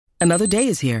Another day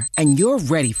is here, and you're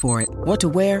ready for it. What to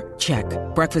wear? Check.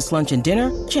 Breakfast, lunch, and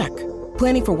dinner? Check.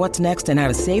 Planning for what's next and how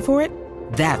to save for it?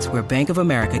 That's where Bank of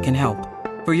America can help.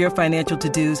 For your financial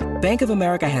to-dos, Bank of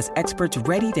America has experts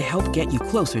ready to help get you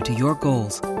closer to your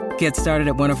goals. Get started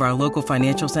at one of our local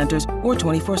financial centers or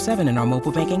 24/7 in our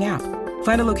mobile banking app.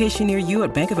 Find a location near you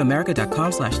at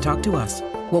bankofamerica.com/talktous.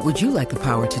 What would you like the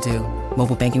power to do?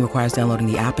 Mobile banking requires downloading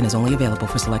the app and is only available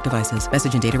for select devices.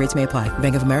 Message and data rates may apply.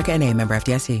 Bank of America N.A., member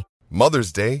FDIC.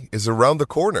 Mother's Day is around the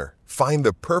corner. Find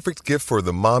the perfect gift for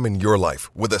the mom in your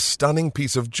life with a stunning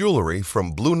piece of jewelry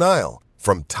from Blue Nile.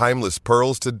 From timeless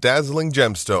pearls to dazzling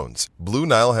gemstones, Blue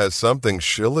Nile has something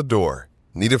she'll adore.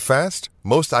 Need it fast?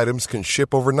 Most items can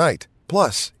ship overnight.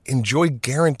 Plus, enjoy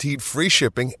guaranteed free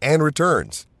shipping and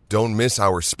returns. Don't miss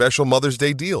our special Mother's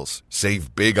Day deals.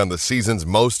 Save big on the season's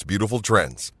most beautiful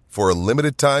trends. For a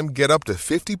limited time, get up to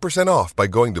 50% off by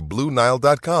going to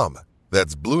BlueNile.com.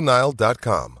 That's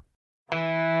BlueNile.com.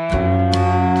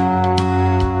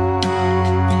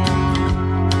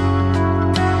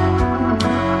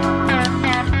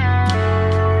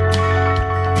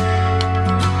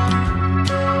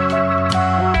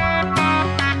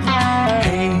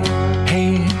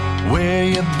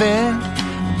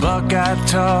 Buckeye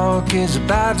Talk is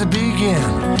about to begin.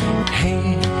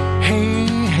 Hey, hey,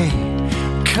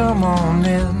 hey, come on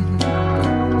in.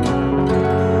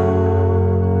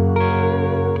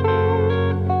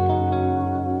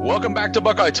 Welcome back to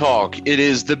Buckeye Talk. It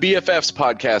is the BFFs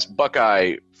podcast,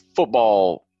 Buckeye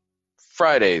Football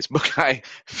Fridays, Buckeye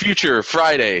Future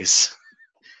Fridays.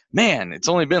 Man, it's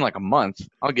only been like a month.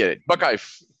 I'll get it. Buckeye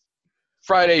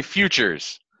Friday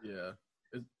Futures. Yeah.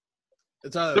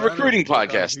 It's the recruiting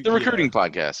podcast. The recruiting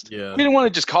podcast. Yeah. We didn't want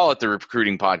to just call it the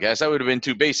recruiting podcast. That would have been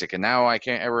too basic. And now I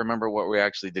can't ever remember what we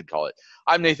actually did call it.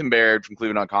 I'm Nathan Baird from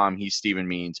Cleveland.com. He's Stephen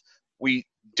Means. We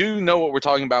do know what we're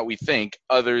talking about, we think,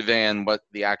 other than what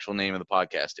the actual name of the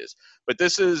podcast is. But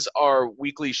this is our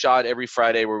weekly shot every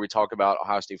Friday where we talk about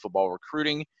Ohio State football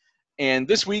recruiting. And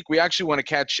this week, we actually want to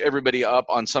catch everybody up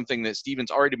on something that Stephen's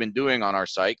already been doing on our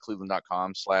site,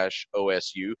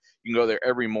 cleveland.com/OSU. You can go there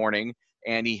every morning.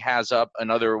 And he has up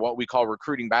another what we call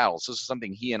recruiting battles. This is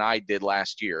something he and I did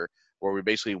last year where we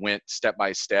basically went step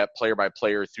by step, player by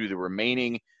player through the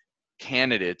remaining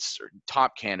candidates or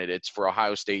top candidates for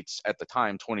Ohio State's, at the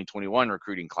time, 2021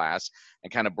 recruiting class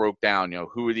and kind of broke down,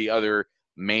 who are the other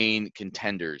main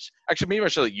contenders. Actually, maybe I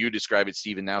should let you describe it,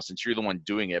 Stephen, now since you're the one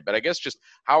doing it. But I guess just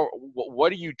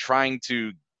what are you trying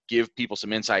to give people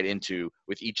some insight into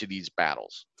with each of these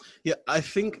battles? Yeah, I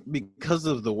think because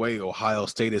of the way Ohio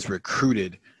State is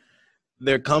recruited,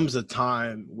 there comes a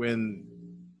time when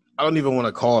I don't even want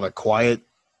to call it a quiet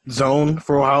zone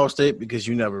for Ohio State because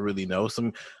you never really know.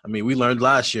 We learned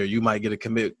last year you might get a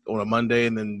commit on a Monday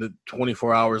and then the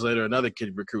 24 hours later another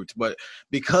kid recruits. But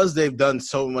because they've done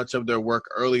so much of their work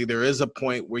early, there is a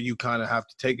point where you kind of have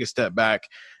to take a step back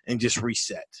and just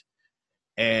reset.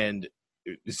 And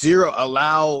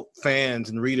allow fans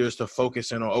and readers to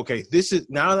focus in on, okay, this is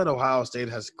now that Ohio State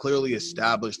has clearly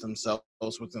established themselves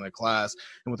within a class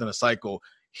and within a cycle,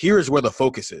 here's where the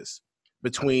focus is.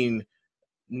 Between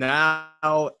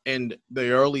now and the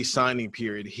early signing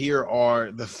period, here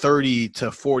are the 30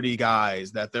 to 40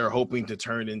 guys that they're hoping to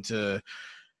turn into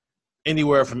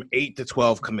anywhere from 8 to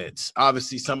 12 commits.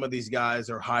 Obviously, some of these guys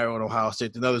are higher on Ohio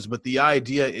State than others, but the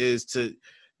idea is to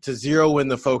zero in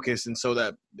the focus and so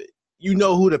that you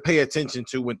know who to pay attention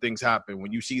to when things happen.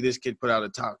 When you see this kid put out a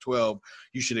top 12,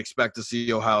 you should expect to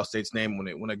see Ohio State's name on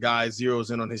it. When a guy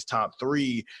zeroes in on his top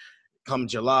 3 come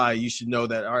July, you should know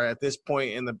that, all right, at this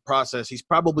point in the process, he's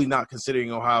probably not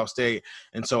considering Ohio State,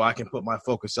 and so I can put my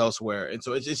focus elsewhere. And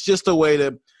so it's just a way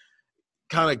to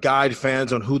kind of guide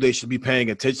fans on who they should be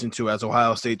paying attention to as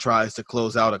Ohio State tries to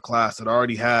close out a class that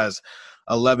already has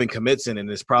 11 commits in and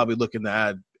is probably looking to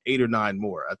add 8 or 9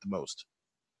 more at the most.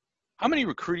 How many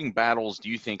recruiting battles do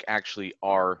you think actually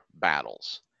are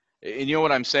battles? And you know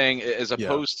what I'm saying? As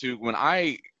opposed to when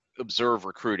I observe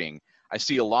recruiting, I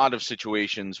see a lot of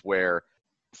situations where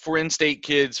for in-state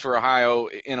kids in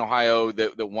Ohio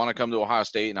that want to come to Ohio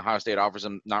State and Ohio State offers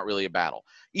them not really a battle.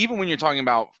 Even when you're talking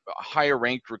about higher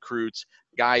ranked recruits,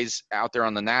 guys out there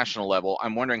on the national level,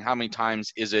 I'm wondering how many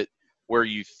times is it where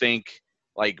you think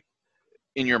like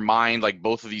in your mind, like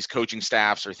both of these coaching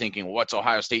staffs are thinking, what's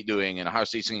Ohio State doing? And Ohio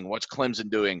State's thinking, what's Clemson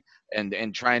doing?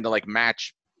 And trying to like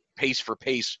match pace for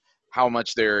pace how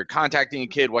much they're contacting a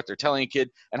kid, what they're telling a kid,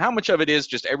 and how much of it is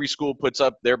just every school puts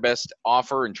up their best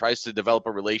offer and tries to develop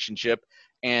a relationship.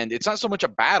 And it's not so much a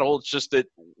battle. It's just that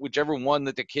whichever one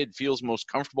that the kid feels most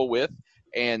comfortable with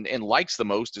and likes the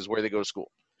most is where they go to school.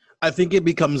 I think it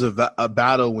becomes a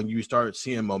battle when you start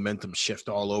seeing momentum shift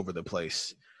all over the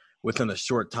place. within a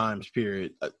short time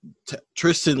period.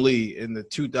 Tristan Lee in the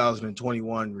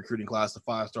 2021 recruiting class, the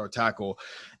 5-star tackle,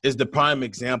 is the prime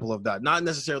example of that. Not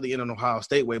necessarily in an Ohio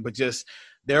State way, but just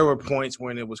there were points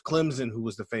when it was Clemson who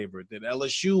was the favorite, then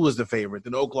LSU was the favorite,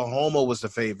 then Oklahoma was the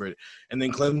favorite, and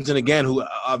then Clemson again, who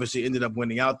obviously ended up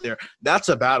winning out there. That's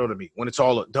a battle to me when it's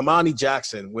all Damani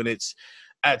Jackson, when it's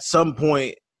at some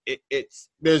point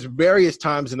there's various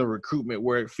times in the recruitment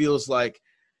where it feels like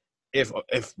if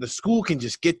the school can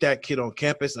just get that kid on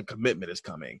campus, a commitment is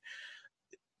coming.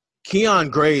 Keon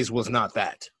Grays was not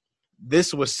that.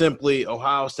 This was simply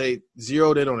Ohio State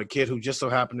zeroed in on a kid who just so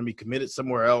happened to be committed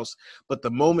somewhere else. But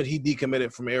the moment he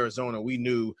decommitted from Arizona, we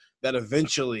knew that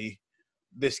eventually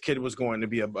this kid was going to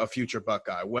be a future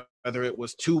Buckeye, whether it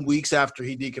was 2 weeks after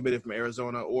he decommitted from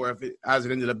Arizona or if as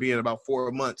it ended up being about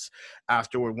 4 months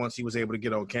afterward once he was able to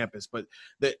get on campus. But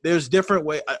there's different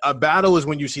ways. A battle is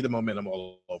when you see the momentum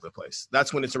all over the place.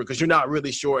 That's when it's because you're not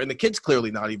really sure, and the kid's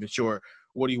clearly not even sure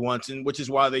what he wants, and which is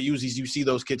why they use these. You see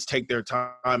those kids take their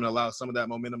time and allow some of that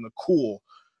momentum to cool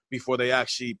before they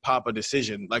actually pop a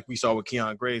decision, like we saw with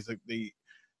Keon Grays. The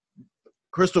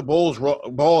crystal balls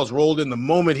rolled in the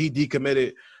moment he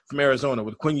decommitted from Arizona.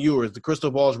 With Quinn Ewers, the crystal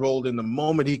balls rolled in the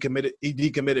moment he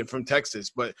decommitted from Texas,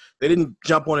 but they didn't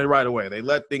jump on it right away. They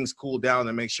let things cool down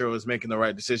and make sure it was making the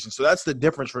right decision. So that's the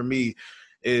difference for me.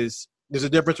 Is there's a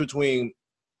difference between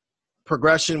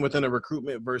progression within a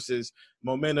recruitment versus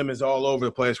momentum is all over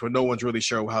the place where no one's really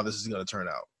sure how this is going to turn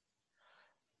out.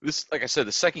 This, like I said,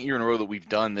 the second year in a row that we've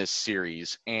done this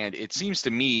series, and it seems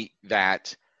to me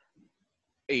that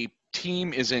a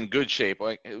team is in good shape.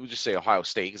 Like, we'll just say Ohio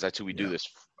State, because that's who we do this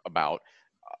about.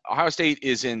 Ohio State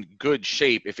is in good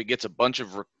shape if it gets a bunch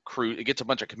of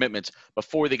commitments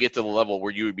before they get to the level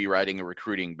where you would be writing a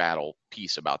recruiting battle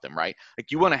piece about them, right?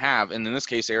 Like, you want to have, and in this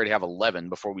case, they already have 11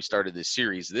 before we started this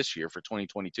series this year for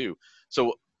 2022.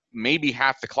 So maybe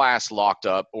half the class locked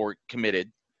up or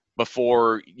committed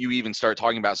before you even start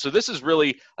talking about. So this is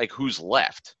really like who's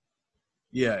left.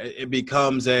 Yeah, it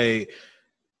becomes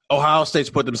Ohio State's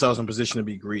put themselves in position to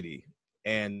be greedy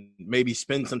and maybe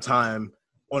spend some time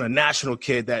on a national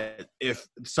kid that if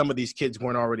some of these kids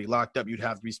weren't already locked up, you'd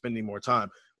have to be spending more time.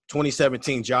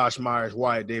 2017, Josh Myers,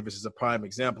 Wyatt Davis is a prime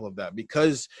example of that.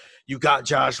 Because you got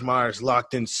Josh Myers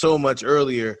locked in so much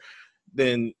earlier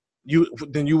than you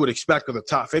would expect with a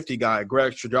top 50 guy.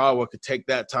 Greg Stradawa could take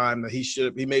that time that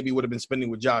he maybe would have been spending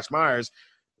with Josh Myers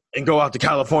and go out to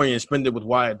California and spend it with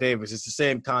Wyatt Davis. It's the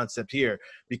same concept here.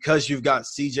 Because you've got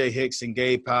C.J. Hicks and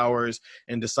Gabe Powers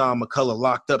and Deshaun McCullough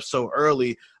locked up so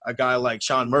early, a guy like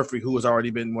Sean Murphy, who has already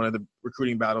been one of the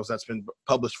recruiting battles that's been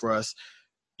published for us,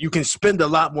 you can spend a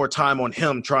lot more time on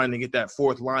him trying to get that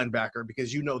fourth linebacker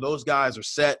because you know those guys are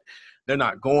set. They're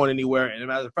not going anywhere. And as a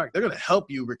matter of fact, they're going to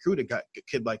help you recruit a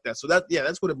kid like that. So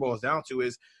that's what it boils down to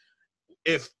is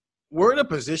if we're in a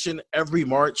position every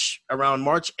March, around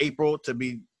March, April, to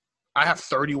be – I have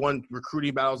 31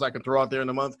 recruiting battles I can throw out there in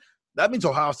a month. That means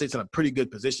Ohio State's in a pretty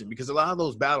good position because a lot of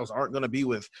those battles aren't going to be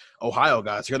with Ohio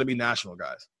guys. They're going to be national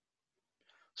guys.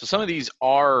 So some of these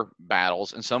are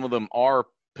battles and some of them are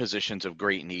positions of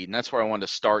great need. And that's where I wanted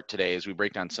to start today as we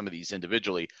break down some of these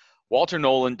individually. Walter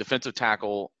Nolan, defensive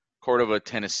tackle, Cordova,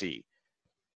 Tennessee.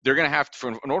 They're going to have to,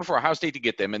 in order for Ohio State to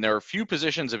get them, and there are a few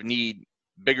positions of need,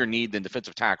 bigger need than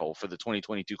defensive tackle for the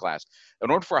 2022 class. In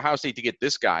order for Ohio State to get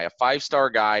this guy, a 5-star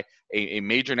guy, a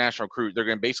major national recruit, they're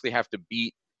going to basically have to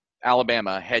beat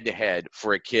Alabama head-to-head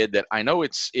for a kid that I know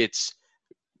it's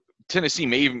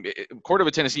Tennessee,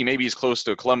 Cordova, Tennessee, maybe as close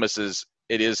to Columbus as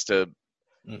it is to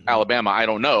Alabama. I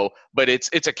don't know, but it's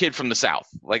a kid from the South.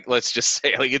 Like, let's just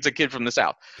say, like, it's a kid from the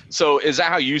South. So is that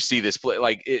how you see this play?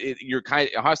 Like,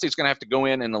 Ohio State's going to have to go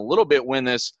in and a little bit win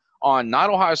this on not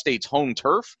Ohio State's home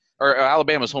turf, or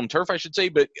Alabama's home turf, I should say,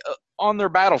 but on their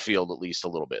battlefield at least a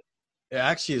little bit. It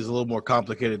actually is a little more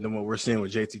complicated than what we're seeing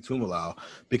with JT Tuimoloau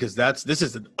because this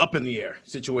is an up-in-the-air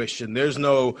situation. There's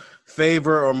no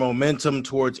favor or momentum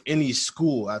towards any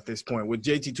school at this point. With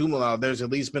JT Tuimoloau, there's at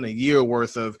least been a year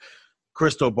worth of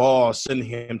crystal ball sending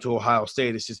him to Ohio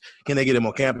State. It's just, can they get him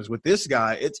on campus? With this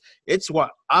guy, it's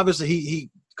what – obviously he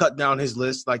cut down his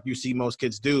list like you see most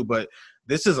kids do, but –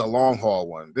 this is a long haul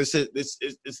one. It's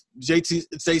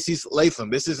J.C. Latham.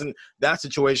 This isn't that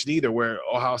situation either where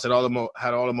Ohio State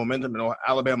had all the momentum and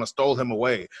Alabama stole him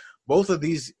away. Both of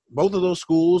those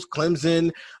schools,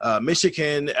 Clemson,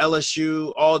 Michigan,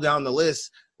 LSU, all down the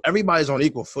list, everybody's on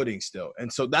equal footing still.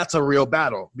 And so that's a real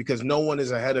battle because no one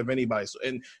is ahead of anybody.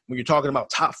 And when you're talking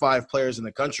about top 5 players in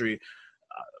the country,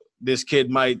 this kid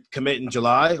might commit in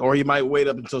July or he might wait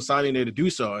up until signing day to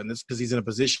do so. And it's because he's in a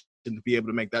position to be able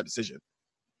to make that decision.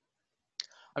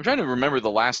 I'm trying to remember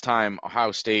the last time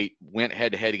Ohio State went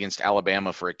head-to-head against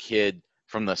Alabama for a kid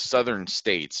from the southern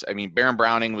states. I mean, Baron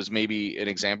Browning was maybe an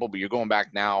example, but you're going back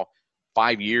now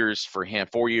 5 years for him,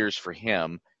 4 years for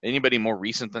him. Anybody more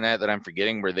recent than that I'm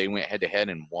forgetting where they went head-to-head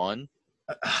and won?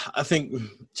 I think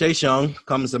Chase Young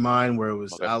comes to mind, where it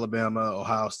was Okay. Alabama,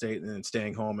 Ohio State, and then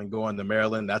staying home and going to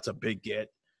Maryland. That's a big get.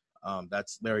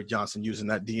 That's Larry Johnson using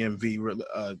that DMV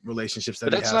relationships that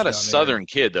But he that's has not a down southern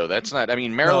kid, though. That's not – I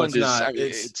mean, Maryland it's is not. –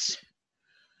 it's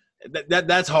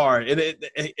that's hard, and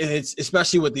it's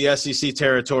especially with the SEC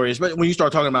territory. Especially when you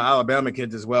start talking about Alabama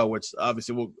kids as well, which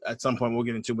obviously we'll at some point we'll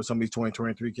get into with some of these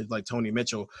 2023 kids like Tony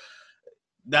Mitchell.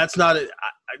 That's not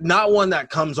one that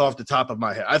comes off the top of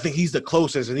my head. I think he's the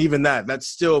closest, and even that's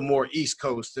still more East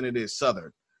Coast than it is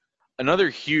Southern. Another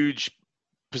huge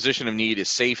position of need is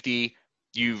safety.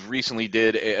 You've recently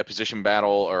did a position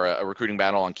battle or a recruiting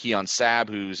battle on Keon Sabb,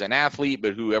 who's an athlete,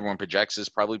 but who everyone projects is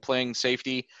probably playing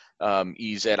safety.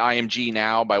 He's at IMG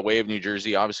now by way of New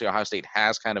Jersey. Obviously, Ohio State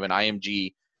has kind of an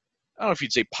IMG, I don't know if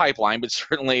you'd say pipeline, but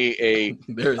certainly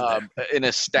an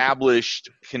established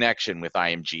connection with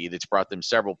IMG that's brought them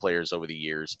several players over the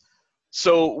years.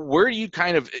 So where do you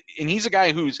kind of – and he's a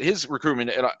guy whose his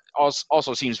recruitment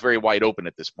also seems very wide open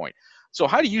at this point. So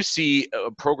how do you see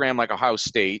a program like Ohio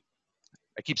State –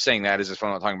 I keep saying that as if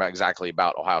I'm not talking exactly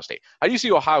about Ohio State. How do you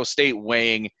see Ohio State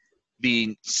weighing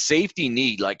the safety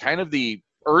need, like kind of the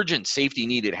urgent safety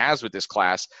need it has with this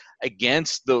class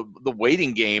against the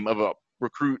waiting game of a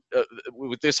recruit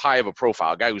with this high of a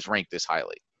profile, a guy who's ranked this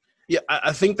highly? Yeah,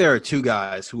 I think there are two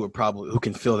guys who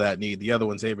can fill that need. The other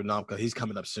one's Xavier Nomka. He's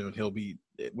coming up soon. He'll be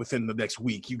within the next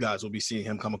week. You guys will be seeing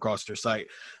him come across your site.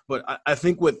 But I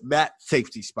think with that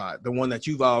safety spot, the one that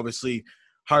you've obviously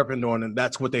harping on, and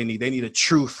that's what they need. They need a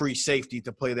true free safety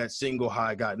to play that single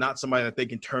high guy, not somebody that they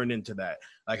can turn into that,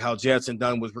 like how Jansen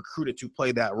Dunn was recruited to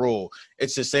play that role.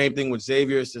 It's the same thing with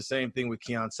Xavier. It's the same thing with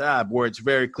Keon Sabb, where it's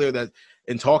very clear that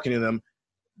in talking to them,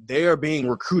 they are being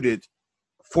recruited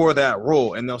for that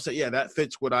role. And they'll say, yeah, that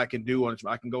fits what I can do.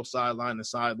 I can go sideline to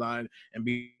sideline and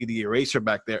be the eraser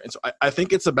back there. And so I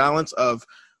think it's a balance of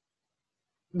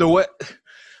the way –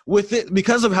 with it,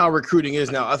 because of how recruiting is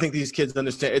now, I think these kids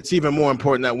understand it's even more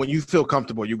important that when you feel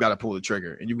comfortable, you've got to pull the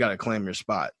trigger and you've got to claim your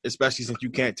spot, especially since you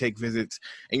can't take visits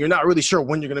and you're not really sure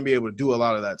when you're going to be able to do a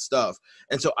lot of that stuff.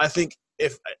 And so I think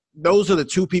if those are the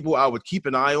two people I would keep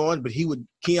an eye on, but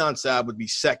Keon Sabb would be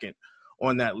second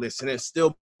on that list. And it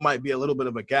still might be a little bit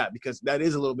of a gap because that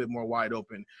is a little bit more wide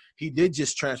open. He did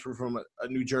just transfer from a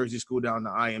New Jersey school down to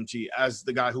IMG as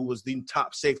the guy who was the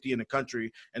top safety in the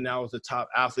country and now is the top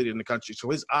athlete in the country.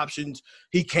 So his options,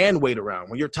 he can wait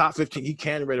around. When you're top 15, he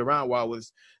can wait around. While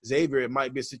with Xavier, it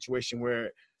might be a situation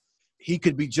where he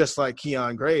could be just like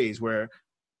Keon Grays, where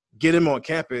get him on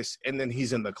campus and then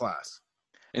he's in the class.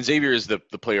 And Xavier is the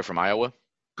player from Iowa?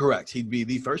 Correct. He'd be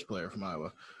the first player from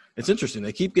Iowa. It's interesting.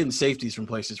 They keep getting safeties from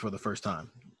places for the first time.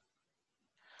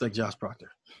 Like Josh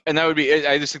Proctor. And that would be –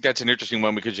 I just think that's an interesting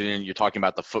one because you're talking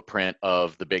about the footprint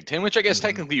of the Big Ten, which I guess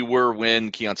technically you were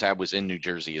when Keon Sabb was in New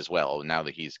Jersey as well, now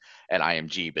that he's at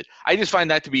IMG. But I just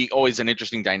find that to be always an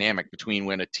interesting dynamic between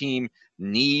when a team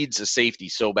needs a safety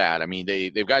so bad. I mean,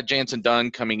 they've got Jansen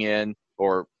Dunn coming in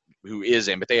or who is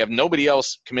in, but they have nobody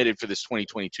else committed for this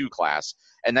 2022 class.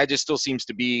 And that just still seems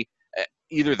to be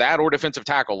either that or defensive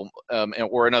tackle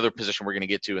or another position we're going to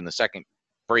get to in the second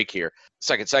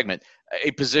segment,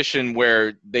 a position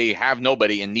where they have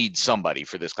nobody and need somebody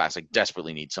for this class, like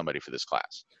desperately need somebody for this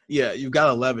class. Yeah, you've got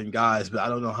 11 guys, but I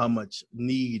don't know how much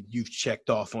need you've checked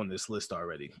off on this list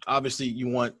already. Obviously,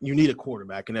 you need a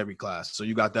quarterback in every class, so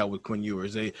you got that with Quinn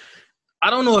Ewers. I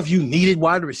don't know if you needed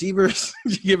wide receivers,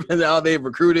 given how they've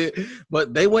recruited,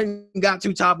 but they went and got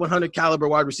 2 top 100 caliber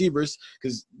wide receivers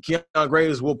because Keon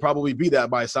Graves will probably be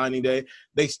that by signing day.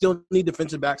 They still need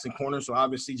defensive backs and corners, so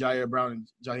obviously Jair Brown and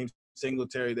Jaheim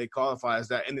Singletary, they qualify as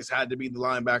that, and this had to be the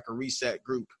linebacker reset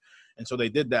group, and so they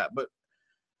did that. But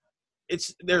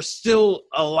there's still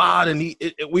a lot of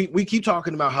need. We keep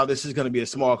talking about how this is going to be a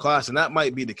small class, and that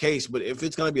might be the case, but if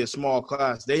it's going to be a small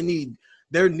class,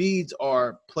 their needs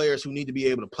are players who need to be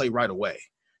able to play right away,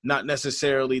 not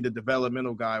necessarily the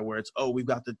developmental guy where it's, we've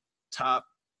got the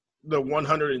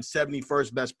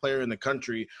 171st best player in the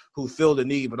country who filled the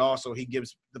need, but also he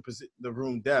gives the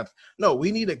room depth. No,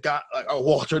 we need a guy like a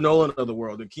Walter Nolan of the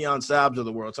world, the Keon Sabbs of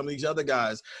the world, some of these other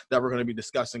guys that we're going to be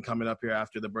discussing coming up here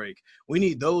after the break. We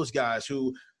need those guys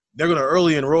who they're going to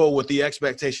early enroll with the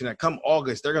expectation that come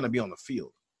August, they're going to be on the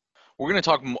field. We're going to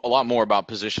talk a lot more about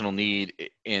positional need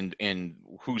and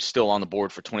who's still on the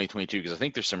board for 2022 because I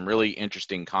think there's some really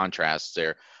interesting contrasts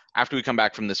there. After we come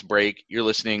back from this break, you're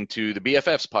listening to the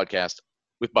BFFs podcast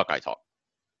with Buckeye Talk.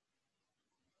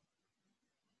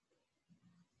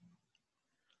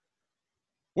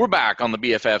 We're back on the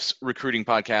BFF's recruiting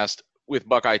podcast with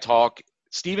Buckeye Talk.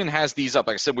 Steven has these up.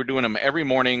 Like I said, we're doing them every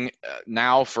morning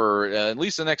now for at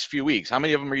least the next few weeks. How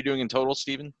many of them are you doing in total,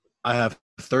 Steven? I have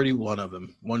 31 of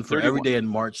them, one for 31. every day in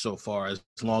March so far, as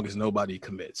long as nobody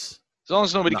commits. As long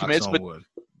as nobody commits,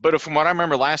 but from what I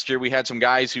remember last year, we had some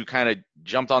guys who kind of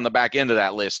jumped on the back end of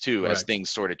that list too, as things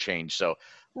sort of changed. So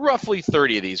roughly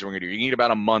 30 of these we're going to do. You need about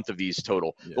a month of these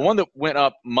total. Yeah. The one that went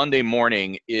up Monday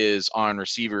morning is on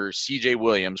receiver CJ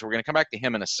Williams. We're going to come back to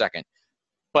him in a second.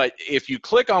 But if you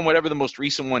click on whatever the most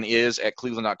recent one is at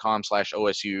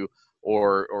cleveland.com/OSU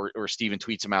or Steven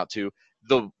tweets him out too,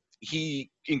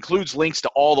 he includes links to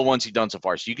all the ones he's done so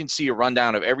far. So you can see a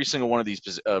rundown of every single one of these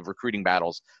recruiting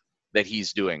battles that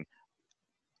he's doing.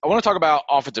 I want to talk about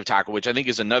offensive tackle, which I think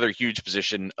is another huge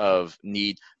position of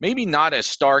need. Maybe not as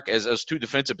stark as those two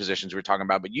defensive positions we're talking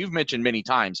about, but you've mentioned many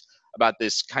times about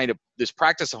this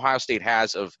practice Ohio State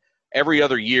has of every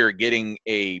other year getting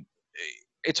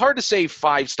it's hard to say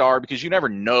 5-star because you never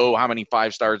know how many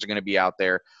 5-stars are going to be out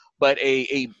there, but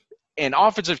an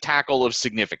offensive tackle of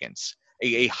significance,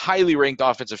 a highly ranked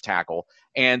offensive tackle,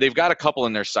 and they've got a couple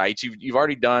in their sights. You've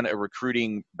already done a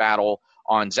recruiting battle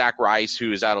on Zach Rice,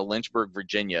 who is out of Lynchburg,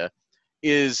 Virginia.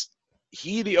 Is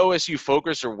he the OSU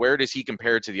focus, or where does he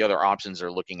compare to the other options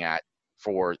they're looking at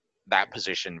for that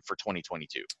position for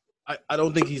 2022? I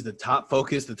don't think he's the top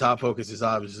focus. The top focus is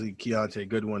obviously Keontae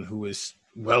Goodwin, who is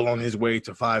well on his way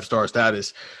to 5-star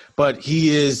status. But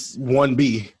he is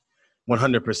 1B,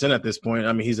 100% at this point.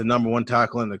 I mean, he's the number one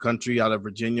tackle in the country out of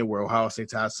Virginia, where Ohio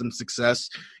State's had some success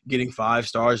getting 5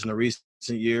 stars in the recent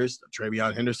years.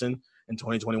 TreVeyon Henderson in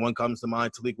 2021 comes to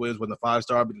mind. Talik Williams was a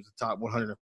 5-star, but he was the top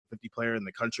 150 player in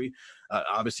the country.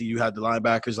 Obviously, you had the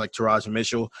linebackers like Taraji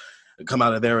Mitchell come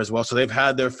out of there as well. So they've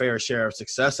had their fair share of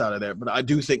success out of there. But I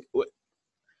do think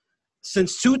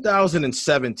since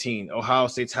 2017, Ohio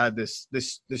State's had this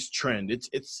trend.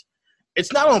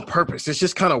 It's not on purpose. It's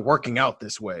just kind of working out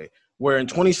this way. Where in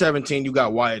 2017, you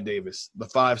got Wyatt Davis, the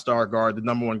 5-star guard, the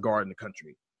number one guard in the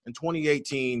country. In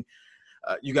 2018,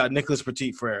 you got Nicholas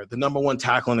Petit-Frere, the number one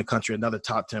tackle in the country, another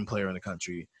top 10 player in the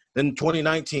country. Then in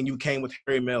 2019, you came with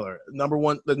Harry Miller,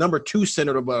 the number 2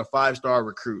 center, but a 5-star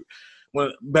recruit,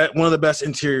 one of the best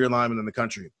interior linemen in the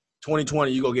country.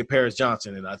 2020, you go get Paris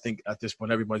Johnson, and I think at this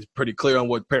point everybody's pretty clear on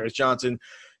what Paris Johnson's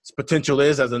potential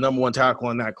is as the number one tackle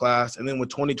in that class. And then with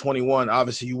 2021,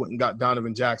 obviously you went and got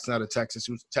Donovan Jackson out of Texas,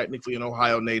 who's technically an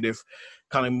Ohio native,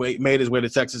 kind of made his way to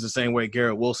Texas the same way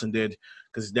Garrett Wilson did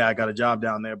because his dad got a job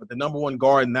down there. But the number one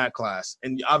guard in that class,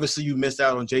 and obviously you missed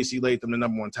out on J.C. Latham, the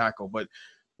number one tackle. But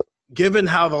given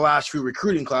how the last few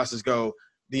recruiting classes go,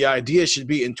 the idea should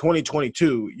be in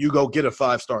 2022, you go get a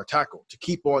 5-star tackle to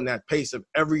keep on that pace of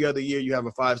every other year you have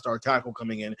a 5-star tackle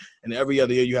coming in, and every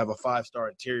other year you have a 5-star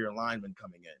interior lineman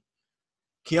coming in.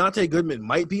 Keontae Goodwin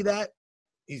might be that.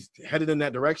 He's headed in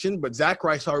that direction, but Zach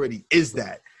Rice already is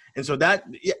that. And so that,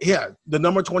 the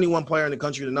number 21 player in the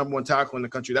country, the number one tackle in the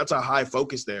country, that's a high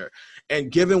focus there. And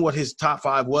given what his top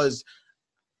 5 was,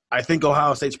 I think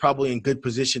Ohio State's probably in good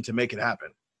position to make it happen.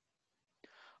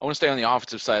 I want to stay on the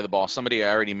offensive side of the ball. Somebody I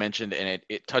already mentioned, and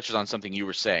it touches on something you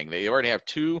were saying. They already have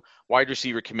 2 wide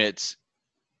receiver commits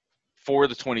for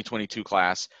the 2022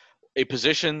 class, a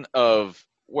position of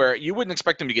where you wouldn't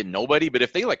expect them to get nobody, but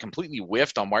if they completely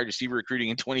whiffed on wide receiver recruiting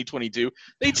in 2022,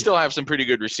 they'd still have some pretty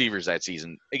good receivers that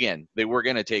season. Again, they were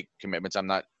going to take commitments. I'm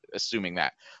not assuming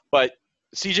that. But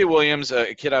CJ Williams,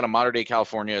 a kid out of Mater Dei,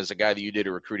 California, is a guy that you did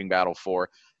a recruiting battle for.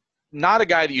 Not a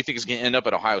guy that you think is going to end up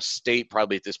at Ohio State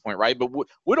probably at this point, right? But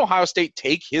would Ohio State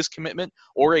take his commitment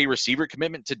or a receiver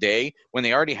commitment today when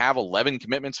they already have 11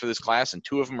 commitments for this class and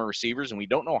 2 of them are receivers, and we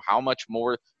don't know how much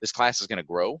more this class is going to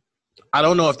grow? I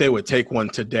don't know if they would take one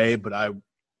today, but I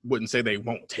wouldn't say they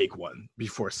won't take one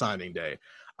before signing day.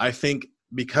 I think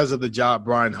because of the job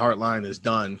Brian Hartline has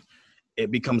done,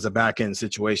 it becomes a back-end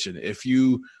situation. If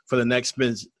you, for the next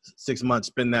 6 months,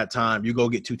 spend that time, you go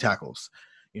get 2 tackles.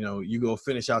 You go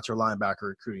finish out your linebacker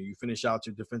recruiting. You finish out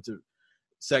your defensive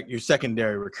your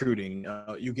secondary recruiting.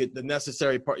 You get the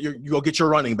necessary part. You go get your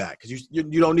running back because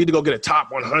you don't need to go get a top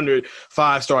 100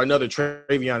 5-star, another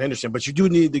TreVeyon Henderson, but you do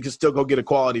need to still go get a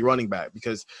quality running back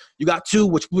because you got 2,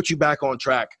 which puts you back on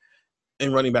track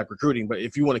in running back recruiting. But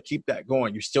if you want to keep that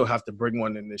going, you still have to bring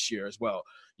one in this year as well.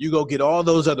 You go get all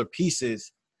those other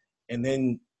pieces, and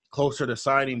then closer to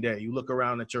signing day, you look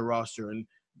around at your roster and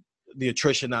the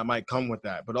attrition that might come with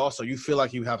that. But also you feel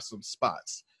like you have some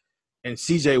spots. And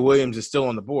CJ Williams is still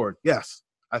on the board. Yes,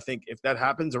 I think if that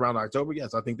happens around October,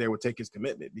 yes, I think they would take his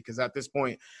commitment because at this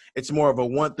point it's more of a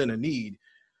want than a need.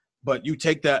 But you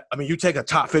take that. I mean, you take a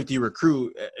top 50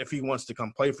 recruit if he wants to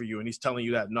come play for you, and he's telling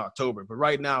you that in October. But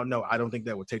right now, no, I don't think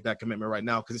that would take that commitment right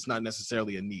now because it's not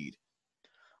necessarily a need.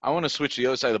 I want to switch to the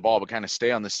other side of the ball, but kind of stay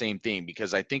on the same theme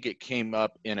because I think it came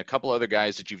up in a couple other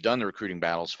guys that you've done the recruiting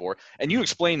battles for. And you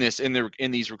explain this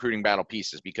in these recruiting battle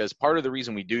pieces because part of the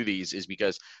reason we do these is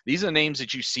because these are the names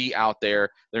that you see out there.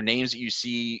 They're names that you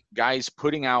see guys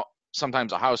putting out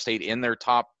sometimes Ohio State in their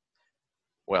top.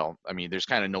 Well, I mean, there's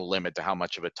kind of no limit to how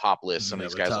much of a top list some of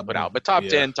these guys will put out, but top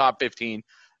 10, top 15,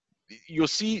 you'll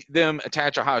see them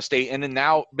attach Ohio State. And then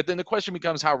but then the question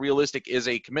becomes how realistic is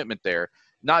a commitment there?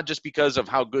 Not just because of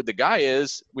how good the guy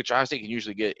is, which Ohio State can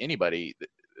usually get anybody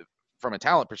from a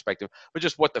talent perspective, but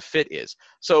just what the fit is.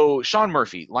 So Sean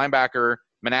Murphy, linebacker,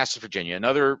 Manassas, Virginia,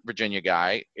 another Virginia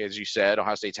guy. As you said,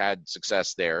 Ohio State's had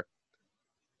success there.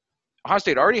 Ohio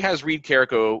State already has Reed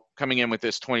Carrico coming in with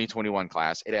this 2021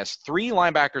 class. It has 3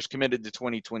 linebackers committed to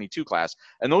 2022 class.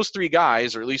 And those 3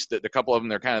 guys, or at least the couple of them,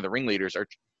 they're kind of the ringleaders, are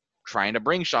trying to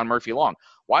bring Sean Murphy along.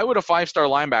 Why would a 5-star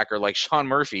linebacker like Sean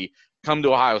Murphy come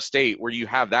to Ohio State where you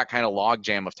have that kind of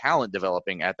logjam of talent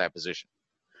developing at that position?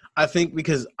 I think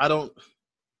because I don't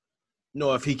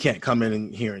know if he can't come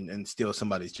in here and steal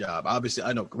somebody's job. Obviously,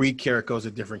 I know Reed Carrico is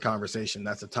a different conversation.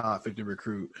 That's a top 50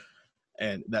 recruit,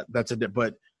 and that's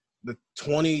but the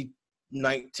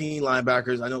 2019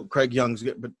 linebackers, I know Craig Young's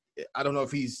good, but I don't know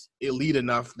if he's elite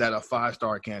enough that a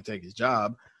 5-star can't take his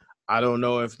job. I don't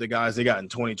know if the guys they got in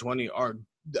 2020 are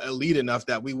elite enough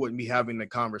that we wouldn't be having the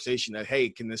conversation that, hey,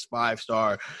 can this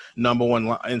 5-star number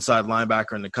 1 inside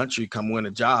linebacker in the country come win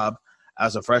a job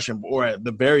as a freshman, or at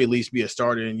the very least be a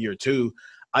starter in year 2?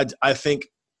 I think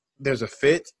there's a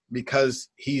fit because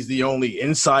he's the only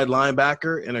inside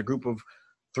linebacker in a group of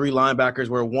 3 linebackers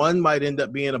where one might end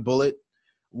up being a bullet,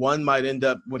 one might end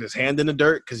up with his hand in the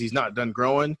dirt because he's not done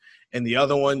growing, and the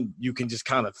other one you can just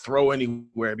kind of throw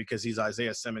anywhere because he's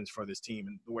Isaiah Simmons for this team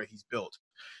and the way he's built.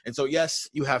 And so, yes,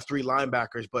 you have 3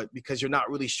 linebackers, but because you're not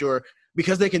really sure,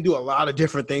 because they can do a lot of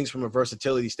different things from a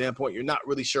versatility standpoint, you're not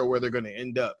really sure where they're going to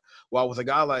end up. While with a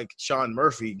guy like Sean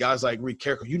Murphy, guys like Reed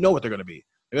Carrico, you know what they're going to be.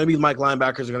 They're going to be Mike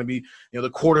linebackers. They're going to be, the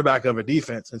quarterback of a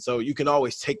defense. And so you can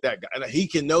always take that guy. And he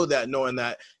can know that, knowing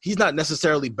that he's not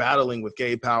necessarily battling with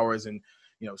Gabe Powers and,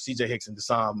 C.J. Hicks and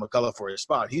Deshaun McCullough for his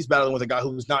spot. He's battling with a guy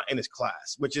who's not in his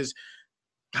class, which is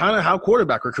kind of how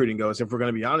quarterback recruiting goes. If we're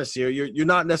going to be honest here, you're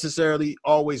not necessarily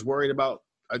always worried about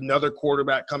another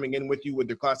quarterback coming in with you with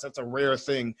their class. That's a rare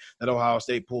thing that Ohio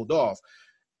State pulled off.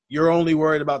 You're only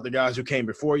worried about the guys who came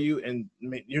before you, and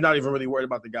you're not even really worried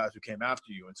about the guys who came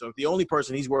after you. And so if the only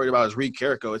person he's worried about is Reed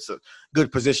Carrico, it's a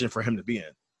good position for him to be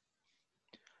in.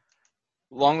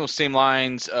 Along those same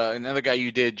lines, another guy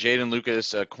you did, Jaden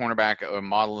Lucas, a cornerback of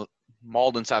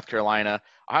Malden, South Carolina.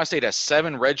 Ohio State has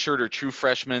 7 redshirt or true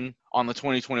freshmen on the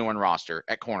 2021 roster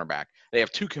at cornerback. They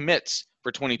have 2 commits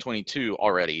for 2022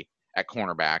 already at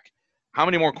cornerback. How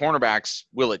many more cornerbacks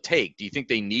will it take? Do you think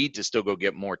they need to still go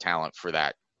get more talent for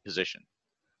that position?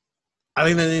 I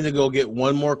think they need to go get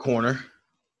one more corner.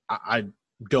 I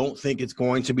don't think it's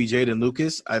going to be Jaden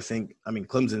Lucas.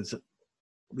 Clemson's –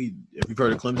 if you've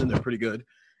heard of Clemson, they're pretty good.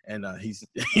 And he's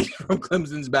from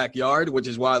Clemson's backyard, which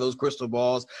is why those crystal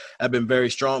balls have been very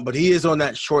strong. But he is on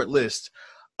that short list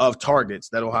of targets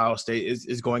that Ohio State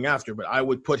is going after. But I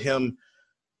would put him –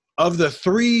 of the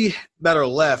 3 that are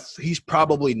left, he's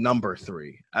probably number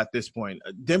 3 at this point.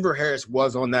 Denver Harris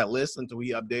was on that list until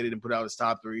he updated and put out his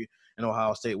top 3, and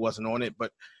Ohio State wasn't on it.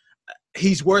 But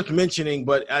he's worth mentioning,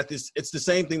 but it's the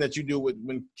same thing that you do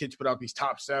when kids put out these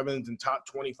top 7s and top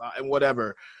 25 and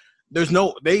whatever.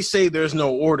 They say there's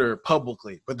no order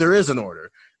publicly, but there is an order.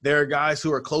 There are guys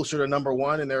who are closer to number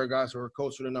 1, and there are guys who are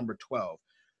closer to number 12.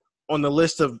 On the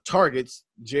list of targets,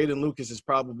 Jaden Lucas is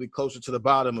probably closer to the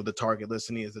bottom of the target list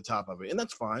than he is the top of it, and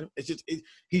that's fine. It's just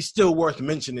he's still worth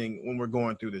mentioning when we're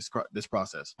going through this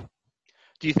process.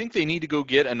 Do you think they need to go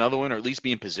get another one, or at least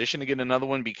be in position to get another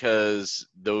one, because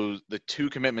the 2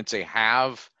 commitments they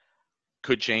have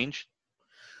could change?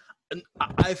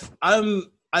 I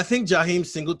think Jaheim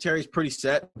Singletary is pretty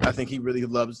set. I think he really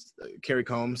loves Kerry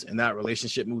Combs, and that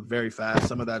relationship moved very fast.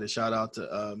 Some of that is shout out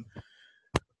to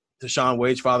Sean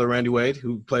Wade's father, Randy Wade,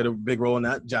 who played a big role in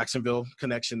that Jacksonville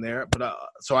connection there. But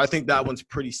so I think that one's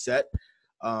pretty set.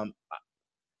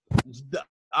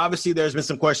 Obviously, there's been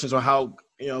some questions on how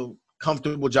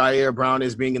comfortable Jair Brown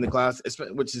is being in the class,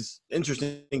 which is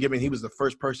interesting given he was the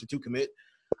first person to commit.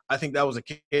 I think that was a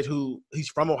kid he's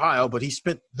from Ohio, but he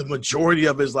spent the majority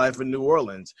of his life in New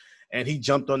Orleans, and he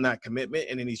jumped on that commitment,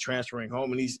 and then he's transferring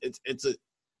home, and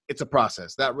it's a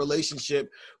process. That relationship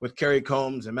with Kerry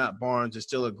Combs and Matt Barnes is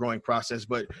still a growing process,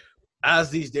 but as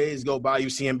these days go by, you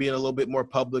see him being a little bit more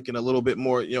public and a little bit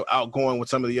more, outgoing with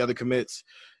some of the other commits.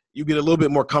 You get a little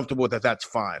bit more comfortable with that. That's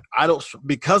fine.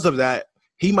 Because of that,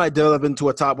 he might delve into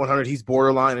a top 100. He's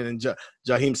borderline, and then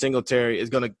Jaheim Singletary is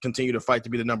going to continue to fight to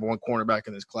be the number one cornerback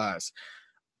in this class.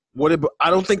 I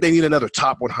don't think they need another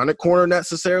top 100 corner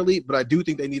necessarily, but I do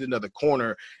think they need another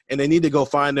corner, and they need to go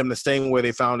find him the same way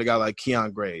they found a guy like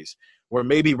Keon Graves, where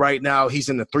maybe right now he's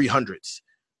in the 300s.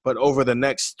 But over the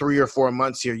next 3 or 4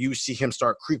 months here, you see him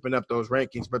start creeping up those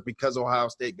rankings. But because Ohio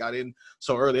State got in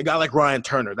so early, a guy like Ryan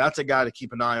Turner, that's a guy to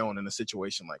keep an eye on in a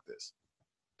situation like this.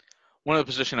 One of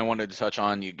the positions I wanted to touch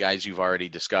on, you guys you've already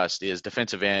discussed, is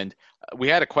defensive end. We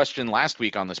had a question last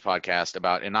week on this podcast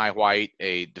about Enai White,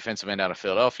 a defensive end out of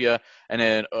Philadelphia, and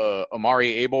then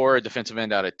Amari Abor, a defensive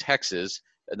end out of Texas,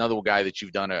 another guy that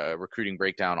you've done a recruiting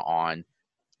breakdown on.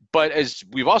 But as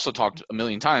we've also talked a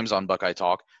million times on Buckeye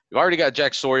Talk, you've already got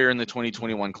Jack Sawyer in the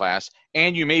 2021 class,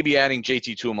 and you may be adding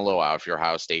JT Tuimoloau if you're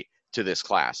Ohio State to this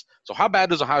class. So how bad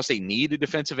does Ohio State need a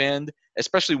defensive end,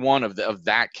 especially one of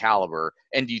that caliber?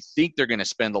 And do you think they're going to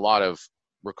spend a lot of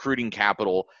recruiting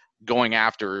capital going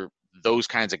after those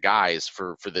kinds of guys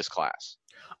for this class?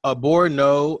 Abor,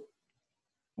 no.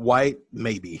 White,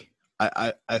 maybe.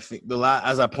 I think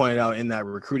as I pointed out in that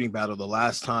recruiting battle, the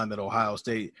last time that Ohio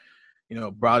State,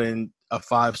 brought in a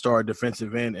 5-star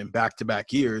defensive end in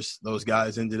back-to-back years, those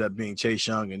guys ended up being Chase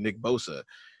Young and Nick Bosa.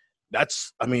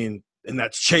 And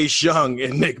that's Chase Young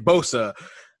and Nick Bosa.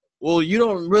 Well, you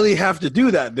don't really have to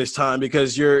do that this time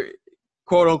because your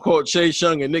quote-unquote Chase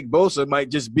Young and Nick Bosa might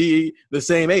just be the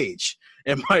same age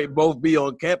and might both be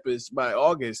on campus by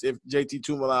August if JT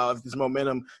Tuimoloau, if this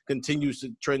momentum continues to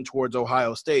trend towards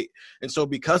Ohio State. And so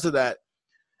because of that,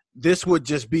 this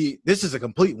is a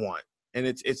complete one. And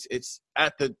it's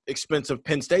at the expense of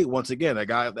Penn State once again. A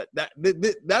guy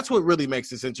that's what really makes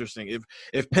this interesting.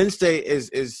 If Penn State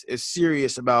is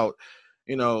serious about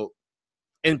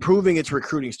improving its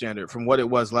recruiting standard from what it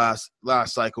was last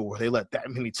cycle, where they let that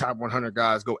many top 100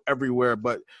 guys go everywhere,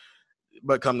 but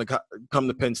come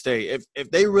to Penn State.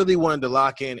 If they really wanted to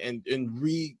lock in and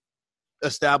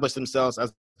reestablish themselves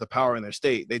as the power in their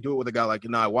state, they do it with a guy like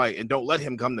Enai White and don't let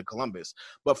him come to Columbus.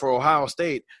 But for Ohio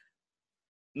State,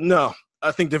 no,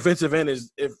 I think defensive end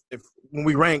is if when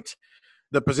we ranked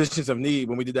the positions of need,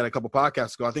 when we did that a couple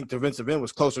podcasts ago, I think defensive end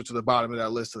was closer to the bottom of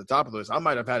that list to the top of the list. I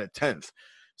might have had it 10th.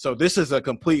 So this is a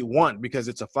complete one because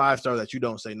it's a 5-star that you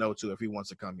don't say no to if he wants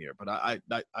to come here. But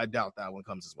I doubt that one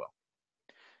comes as well.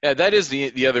 Yeah, that is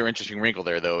the other interesting wrinkle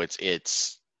there, though.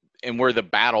 It's and where the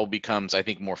battle becomes, I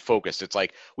think, more focused. It's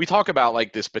like we talk about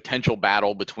like this potential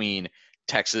battle between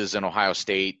Texas and Ohio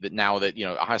State, that now that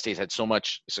Ohio State's had so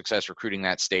much success recruiting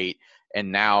that state, and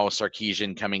now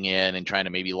Sarkisian coming in and trying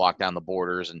to maybe lock down the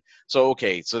borders, and so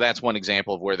that's one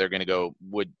example of where they're going to go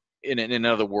in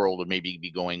another world would maybe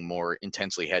be going more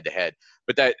intensely head to head.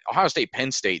 But that Ohio State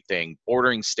Penn State thing,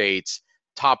 bordering states,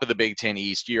 top of the Big Ten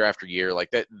East year after year, like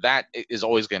that is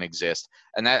always going to exist,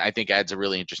 and that I think adds a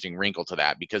really interesting wrinkle to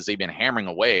that because they've been hammering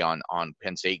away on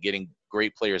Penn State, getting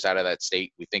great players out of that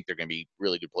state. We think they're going to be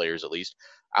really good players, at least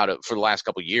for the last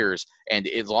couple of years. And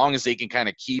as long as they can kind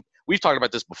of we've talked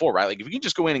about this before, right? Like if you can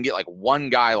just go in and get like one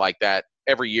guy like that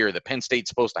every year that Penn State's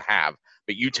supposed to have,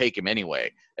 but you take him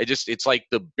anyway. It's like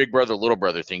the big brother, little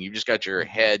brother thing. You just got your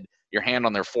hand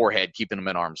on their forehead, keeping them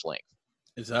at arm's length.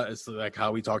 It's like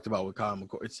how we talked about with Kyle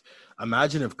McCord.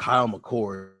 Imagine if Kyle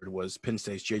McCord was Penn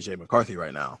State's J.J. McCarthy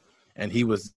right now, and he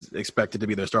was expected to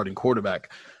be their starting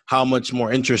quarterback. How much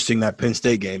more interesting that Penn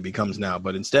State game becomes now.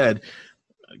 But instead,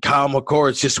 Kyle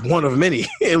McCord's just one of many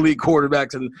elite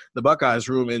quarterbacks in the Buckeyes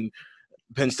room, and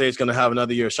Penn State's going to have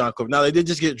another year of Sean Clifford. Now, they did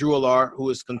just get Drew Allar, who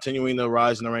is continuing to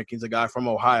rise in the rankings, a guy from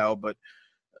Ohio, but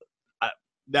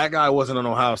that guy wasn't on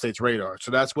Ohio State's radar.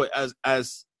 So that's what,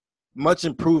 as much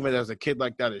improvement as a kid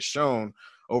like that has shown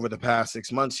over the past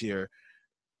 6 months here,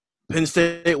 Penn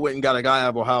State went and got a guy out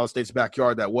of Ohio State's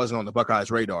backyard that wasn't on the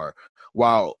Buckeyes' radar,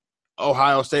 while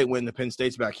Ohio State went into Penn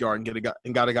State's backyard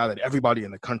and got a guy that everybody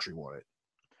in the country wanted.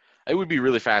 It would be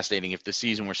really fascinating if the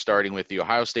season were starting with the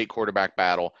Ohio State quarterback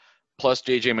battle, plus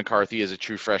J.J. McCarthy as a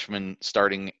true freshman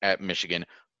starting at Michigan,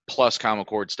 plus Kyle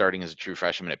McCord starting as a true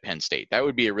freshman at Penn State. That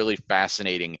would be a really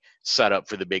fascinating setup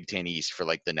for the Big Ten East for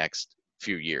like the next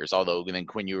few years, although then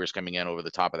Quinn Ewers coming in over the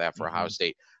top of that for Ohio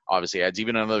State obviously adds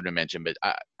even another dimension. But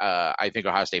I think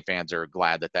Ohio State fans are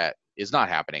glad that is not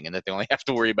happening and that they only have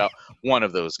to worry about one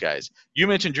of those guys. You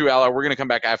mentioned Drew Allar. We're going to come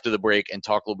back after the break and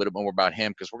talk a little bit more about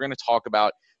him because we're going to talk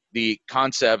about the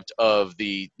concept of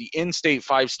the in-state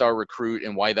 5-star recruit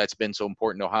and why that's been so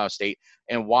important to Ohio State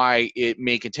and why it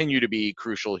may continue to be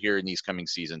crucial here in these coming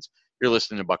seasons. You're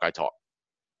listening to Buckeye Talk.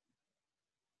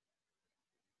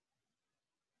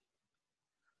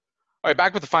 All right,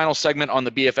 back with the final segment on the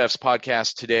BFFs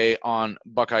podcast today on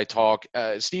Buckeye Talk.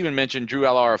 Steven mentioned Drew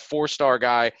Allar, a four-star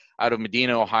guy out of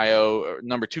Medina, Ohio,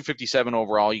 number 257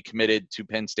 overall. He committed to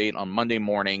Penn State on Monday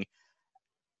morning.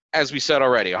 As we said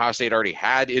already, Ohio State already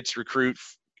had its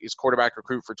quarterback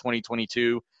recruit for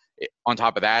 2022. On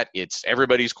top of that, it's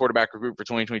everybody's quarterback recruit for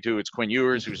 2022. It's Quinn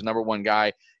Ewers, who's the number one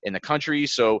guy in the country.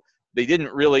 So they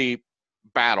didn't really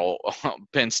battle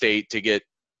Penn State to get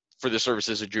for the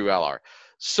services of Drew Allar.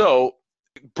 So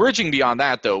bridging beyond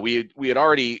that, though, we had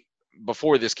already,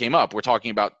 before this came up, we're talking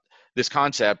about this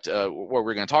concept, what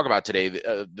we're going to talk about today,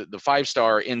 the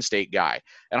five-star in-state guy.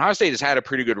 And Ohio State has had a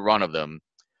pretty good run of them.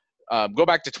 Go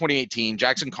back to 2018,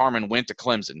 Jackson Carman went to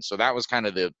Clemson. So that was kind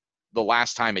of the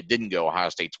last time it didn't go Ohio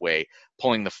State's way,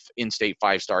 pulling the in-state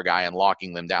five-star guy and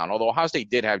locking them down. Although Ohio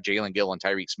State did have Jalen Gill and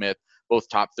Tyreek Smith, both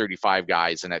top 35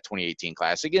 guys in that 2018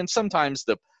 class. Again, sometimes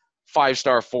the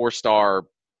five-star, four-star,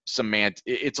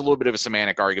 it's a little bit of a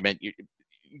semantic argument.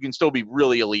 You can still be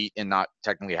really elite and not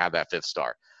technically have that fifth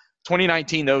star.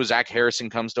 2019, though, Zach Harrison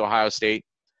comes to Ohio State.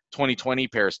 2020,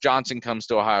 Paris Johnson comes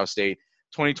to Ohio State.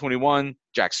 2021,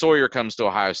 Jack Sawyer comes to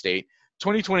Ohio State.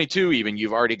 2022, even,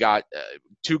 you've already got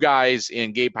two guys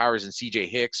in Gabe Powers and CJ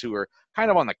Hicks who are kind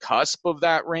of on the cusp of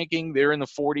that ranking. They're in the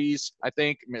 40s, I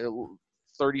think, 30s,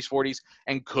 40s,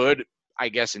 and could, I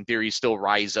guess, in theory, still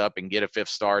rise up and get a fifth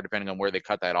star, depending on where they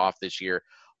cut that off this year.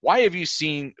 Why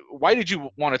did you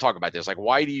want to talk about this? Like,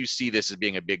 why do you see this as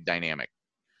being a big dynamic?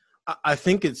 I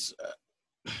think it's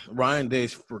Ryan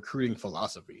Day's recruiting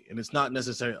philosophy, and it's not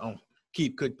necessarily,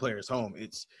 keep good players home.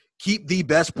 It's keep the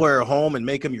best player home and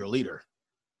make him your leader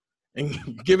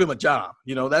and give him a job.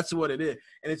 That's what it is.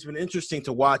 And it's been interesting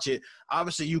to watch it.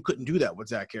 Obviously, you couldn't do that with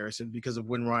Zach Harrison because of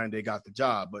when Ryan Day got the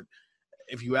job. But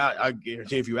I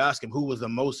guarantee if you ask him who was the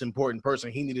most important person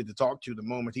he needed to talk to the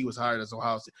moment he was hired as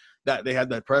Ohio State, that they had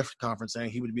that press conference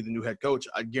saying he would be the new head coach,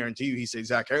 I guarantee you he said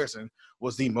Zach Harrison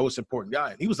was the most important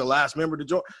guy. And he was the last member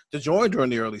to join during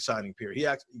the early signing period. He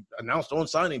actually announced on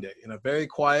signing day in a very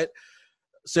quiet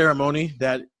ceremony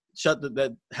that had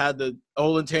the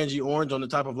Olentangy orange on the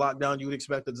type of lockdown you would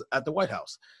expect at the White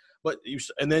House.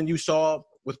 And then you saw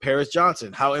with Paris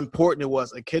Johnson how important it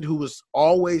was, a kid who was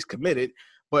always committed,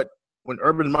 but when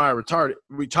Urban Meyer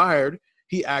retired,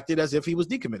 he acted as if he was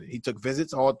decommitted. He took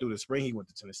visits all through the spring. He went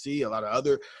to Tennessee, a lot of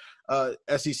other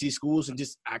SEC schools, and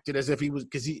just acted as if he was,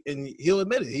 and he'll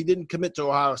admit it, he didn't commit to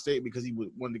Ohio State because he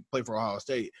wanted to play for Ohio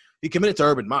State. He committed to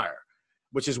Urban Meyer,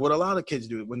 which is what a lot of kids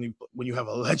do. When you have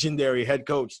a legendary head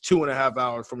coach 2.5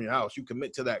 hours from your house, you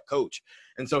commit to that coach.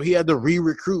 And so he had to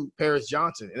re-recruit Paris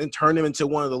Johnson and then turn him into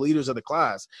one of the leaders of the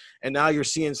class. And now you're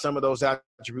seeing some of those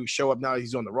attributes show up now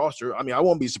he's on the roster. I mean, I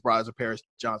won't be surprised if Paris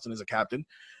Johnson is a captain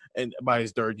and by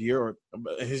his third year or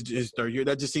his third year.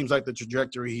 That just seems like the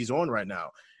trajectory he's on right now.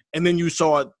 And then you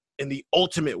saw it in the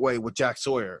ultimate way with Jack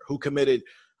Sawyer, who committed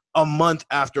a month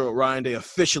after Ryan Day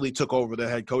officially took over the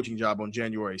head coaching job on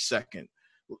January 2nd.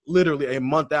 Literally a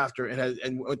month after,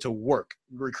 and went to work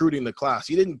recruiting the class.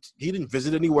 He didn't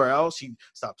visit anywhere else. He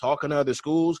stopped talking to other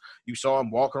schools. You saw him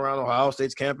walk around Ohio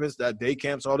State's campus, that day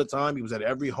camps all the time. He was at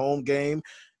every home game.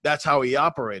 That's how he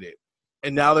operated.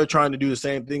 And now they're trying to do the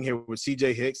same thing here with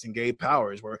CJ Hicks and Gabe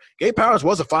Powers, where Gabe Powers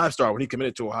was a 5-star when he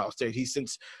committed to Ohio State. He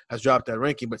since has dropped that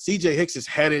ranking, but CJ Hicks is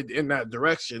headed in that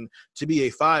direction to be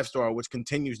a 5-star, which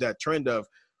continues that trend of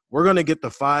we're going to get the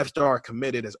 5-star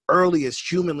committed as early as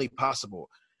humanly possible.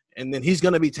 And then he's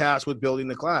going to be tasked with building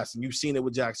the class. And you've seen it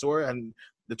with Jack Sawyer, and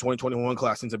the 2021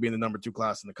 class ends up being the number 2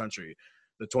 class in the country.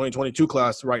 The 2022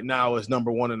 class right now is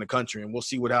number 1 in the country, and we'll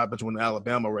see what happens when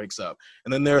Alabama rakes up.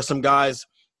 And then there are some guys,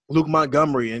 Luke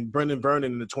Montgomery and Brendan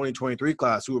Vernon in the 2023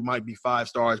 class, who might be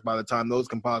 5-stars by the time those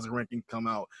composite rankings come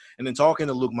out. And then talking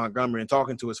to Luke Montgomery and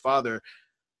talking to his father,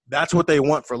 that's what they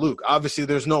want for Luke. Obviously,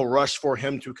 there's no rush for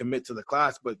him to commit to the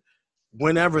class, but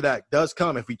whenever that does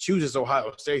come, if he chooses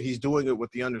Ohio State, he's doing it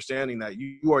with the understanding that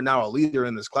you are now a leader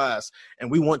in this class, and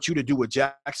we want you to do what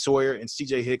Jack Sawyer and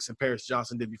CJ Hicks and Paris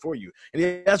Johnson did before you. And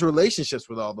he has relationships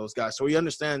with all those guys, so he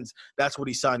understands that's what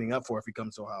he's signing up for if he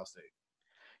comes to Ohio State.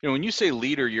 When you say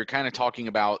leader, you're kind of talking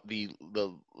about the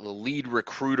lead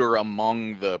recruiter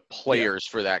among the players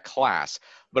for that class.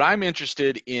 But I'm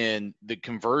interested in the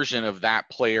conversion of that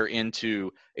player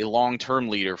into a long-term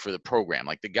leader for the program.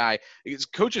 Like the guy, because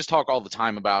coaches talk all the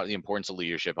time about the importance of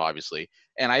leadership, obviously.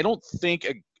 And I don't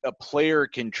think a player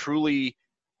can truly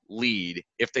lead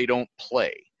if they don't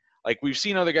play. Like we've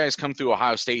seen other guys come through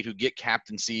Ohio State who get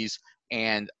captaincies,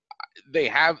 and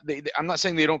I'm not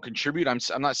saying they don't contribute. I'm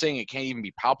not saying it can't even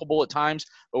be palpable at times,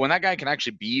 but when that guy can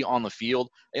actually be on the field,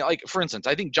 like for instance,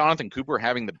 I think Jonathan Cooper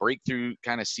having the breakthrough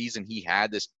kind of season he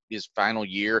had his final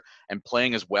year and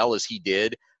playing as well as he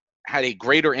did, had a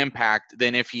greater impact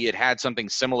than if he had had something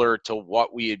similar to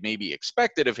what we had maybe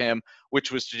expected of him,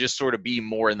 which was to just sort of be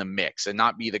more in the mix and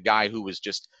not be the guy who was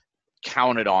just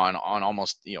counted on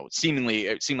almost, seemingly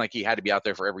it seemed like he had to be out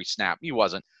there for every snap. He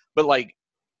wasn't, but like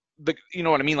you know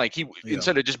what I mean? Like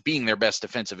instead of just being their best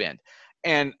defensive end.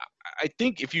 And I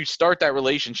think if you start that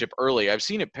relationship early, I've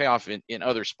seen it pay off in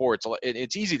other sports.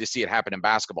 It's easy to see it happen in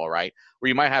basketball, right? Where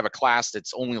you might have a class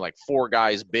that's only like 4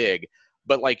 guys big,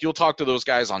 but like you'll talk to those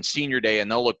guys on senior day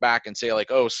and they'll look back and say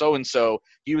like, oh, so-and-so,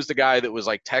 he was the guy that was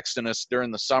like texting us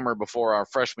during the summer before our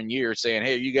freshman year saying,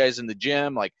 hey, are you guys in the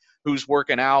gym? Like, who's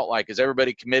working out? Like, is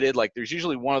everybody committed? Like, there's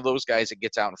usually one of those guys that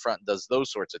gets out in front and does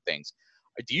those sorts of things.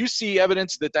 Do you see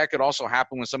evidence that could also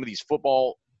happen with some of these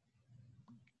football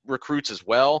recruits as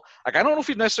well? Like, I don't know if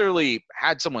we've necessarily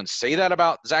had someone say that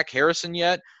about Zach Harrison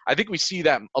yet. I think we see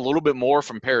that a little bit more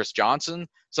from Paris Johnson,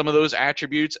 some of those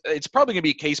attributes. It's probably going to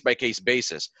be case-by-case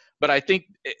basis, but I think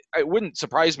it wouldn't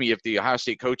surprise me if the Ohio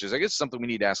State coaches, I guess it's something we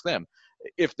need to ask them,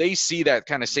 if they see that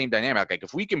kind of same dynamic. Like,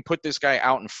 if we can put this guy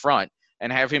out in front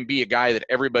and have him be a guy that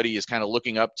everybody is kind of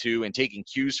looking up to and taking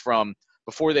cues from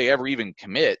before they ever even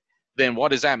commit, then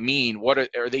what does that mean? What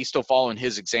are they still following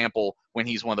his example when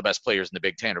he's one of the best players in the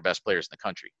Big Ten or best players in the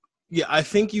country? Yeah, I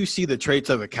think you see the traits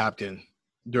of a captain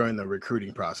during the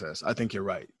recruiting process. I think you're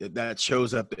right. That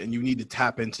shows up, and you need to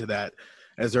tap into that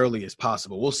as early as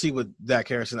possible. We'll see with Zach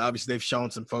Harrison. Obviously, they've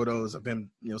shown some photos of him,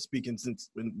 speaking since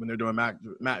when they're doing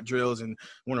mat drills and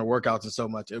winter workouts and so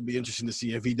much. It'll be interesting to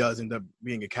see if he does end up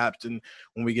being a captain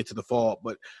when we get to the fall.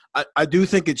 But I do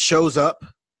think it shows up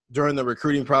during the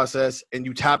recruiting process, and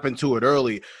you tap into it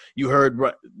early. You heard,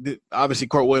 obviously,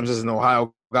 Court Williams is an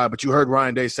Ohio guy, but you heard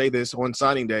Ryan Day say this on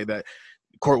signing day that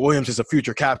Court Williams is a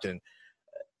future captain.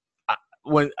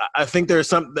 When I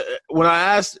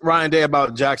asked Ryan Day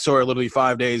about Jack Sawyer literally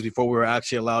 5 days before we were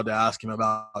actually allowed to ask him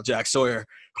about Jack Sawyer,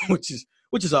 which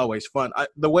is always fun.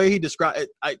 The way he described it,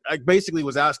 I basically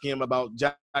was asking him about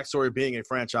Jack Sawyer being a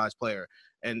franchise player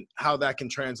and how that can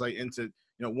translate into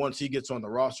once he gets on the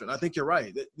roster. And I think you're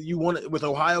right. You want it with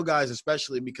Ohio guys,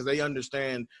 especially because they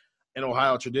understand an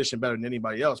Ohio tradition better than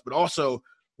anybody else. But also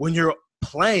when you're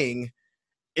playing,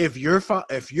 if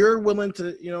you're willing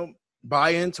to,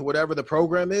 buy into whatever the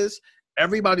program is,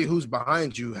 everybody who's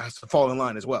behind you has to fall in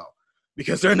line as well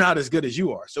because they're not as good as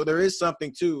you are. So there is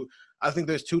something to – I think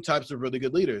there's 2 types of really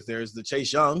good leaders. There's the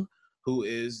Chase Young, who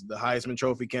is the Heisman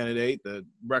Trophy candidate, the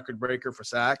record breaker for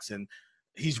sacks, and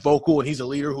he's vocal and he's a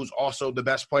leader who's also the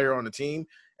best player on the team.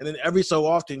 And then every so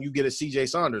often you get a CJ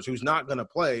Saunders who's not going to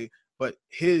play, but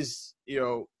his,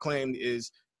 claim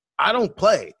is I don't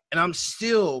play and I'm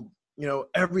still,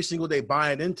 every single day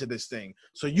buying into this thing.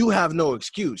 So you have no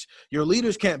excuse. Your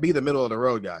leaders can't be the middle of the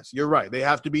road guys. You're right. They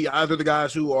have to be either the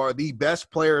guys who are the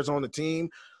best players on the team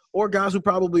or guys who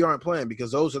probably aren't playing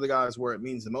because those are the guys where it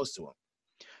means the most to them.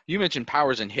 You mentioned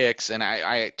Powers and Hicks, and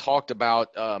I talked about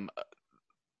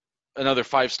another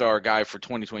 5-star guy for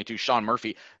 2022, Sean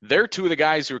Murphy. They're 2 of the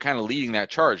guys who are kind of leading that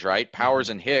charge, right? Powers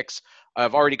and Hicks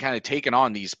have already kind of taken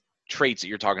on these traits that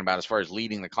you're talking about as far as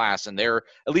leading the class, and they're,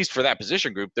 at least for that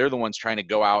position group, they're the ones trying to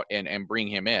go out and bring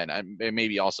him in. And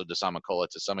maybe also Dasan McCullough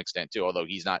to some extent too, although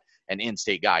he's not an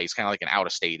in-state guy. He's kind of like an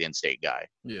out-of-state in-state guy.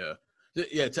 Yeah,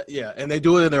 and they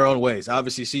do it in their own ways.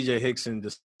 Obviously, C.J. Hicks and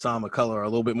Dasan McCullough are a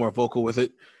little bit more vocal with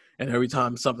it. And every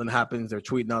time something happens, they're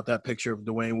tweeting out that picture of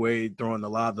Dwayne Wade throwing the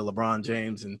lob to LeBron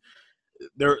James. And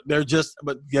they're just –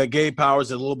 but, yeah, Gabe Powers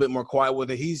is a little bit more quiet with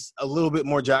it. He's a little bit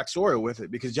more Jack Sawyer with it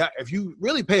because, if you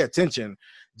really pay attention,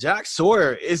 Jack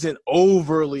Sawyer isn't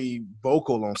overly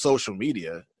vocal on social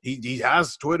media. He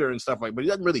has Twitter and stuff but he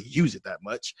doesn't really use it that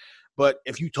much. But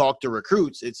if you talk to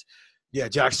recruits, it's – yeah,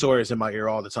 Jack Sawyer is in my ear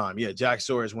all the time. Yeah, Jack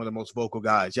Sawyer is one of the most vocal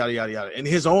guys, yada, yada, yada. In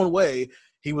his own way –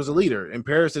 he was a leader. In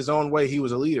Paris' own way, he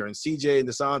was a leader. In CJ and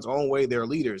Dasan's own way, they're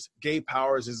leaders. Gabe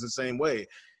Powers is the same way.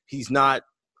 He's not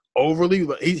overly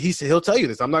 – he'll tell you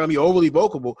this. I'm not going to be overly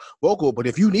vocal, but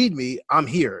if you need me, I'm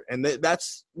here. And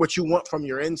that's what you want from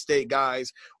your in-state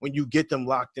guys when you get them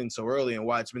locked in so early, and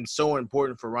why it's been so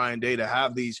important for Ryan Day to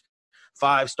have these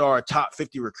 5-star top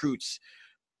 50 recruits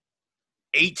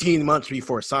 18 months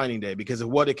before signing day because of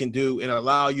what it can do and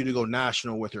allow you to go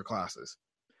national with your classes.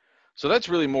 So that's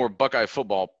really more Buckeye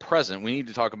football present. We need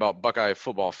to talk about Buckeye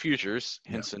football futures,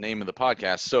 hence the name of the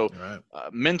podcast. So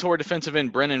mentor defensive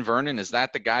end Brennan Vernon, is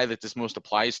that the guy that this most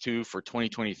applies to for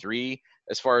 2023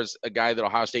 as far as a guy that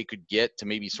Ohio State could get to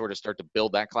maybe sort of start to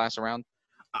build that class around?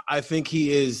 I think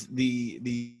he is the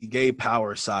Gabe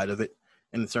Powers side of it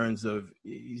in terms of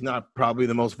he's not probably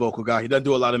the most vocal guy. He doesn't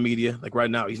do a lot of media. Like right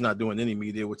now, he's not doing any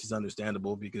media, which is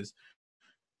understandable because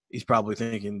he's probably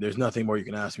thinking, there's nothing more you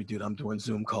can ask me, dude. I'm doing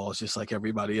Zoom calls just like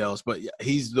everybody else. But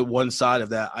he's the one side of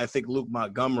that. I think Luke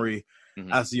Montgomery,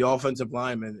 as the offensive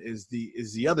lineman, is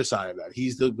the other side of that.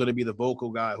 He's going to be the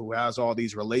vocal guy who has all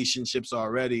these relationships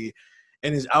already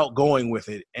and is outgoing with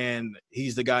it. And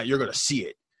he's the guy, you're going to see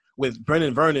it. With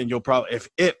Brendan Vernon, you'll probably,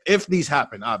 if these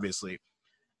happen, obviously,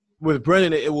 with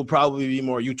Brendan, it will probably be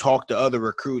more you talk to other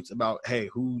recruits about, hey,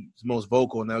 who's most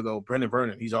vocal, and they'll go, Brendan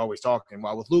Vernon, he's always talking.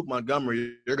 While with Luke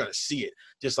Montgomery, you're going to see it,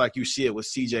 just like you see it with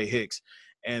C.J. Hicks.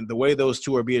 And the way those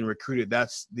two are being recruited,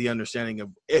 that's the understanding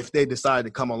of if they decide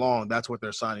to come along, that's what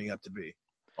they're signing up to be.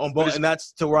 On both, and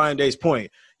that's to Ryan Day's point.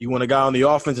 You want a guy on the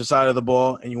offensive side of the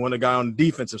ball, and you want a guy on the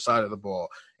defensive side of the ball.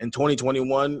 In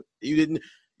 2021, you didn't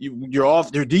 – your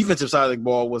defensive side of the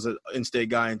ball was an in-state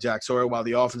guy in Jack Sawyer, while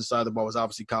the offensive side of the ball was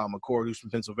obviously Kyle McCord, who's from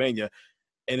Pennsylvania.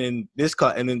 And in this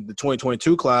class, and in the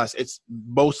 2022 class, it's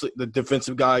mostly the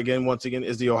defensive guy again. Once again,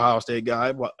 is the Ohio State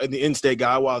guy, the in-state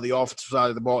guy, while the offensive side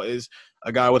of the ball is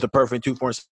a guy with a perfect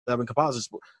 2.7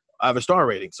 composite. I have a star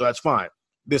rating, so that's fine.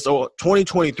 This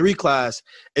 2023 class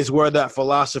is where that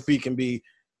philosophy can be.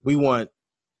 We want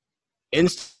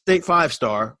in-state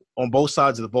 5-star on both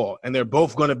sides of the ball, and they're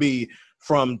both going to be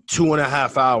from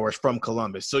 2.5 hours from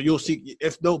Columbus. So you'll see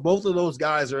if both of those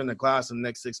guys are in the class in the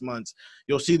next 6 months,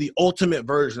 you'll see the ultimate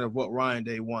version of what Ryan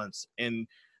Day wants in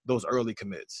those early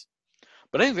commits.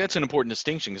 But I think that's an important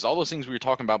distinction, because all those things we were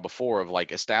talking about before of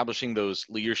like establishing those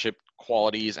leadership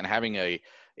qualities and having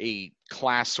a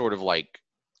class sort of like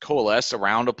coalesce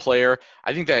around a player,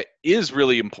 I think that is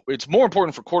really important. It's more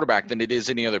important for quarterback than it is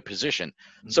any other position.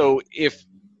 Mm-hmm. So if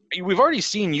we've already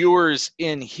seen Ewers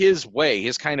in his way,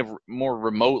 his kind of more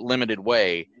remote, limited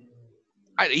way.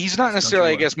 He's not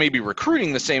necessarily, I guess, maybe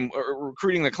recruiting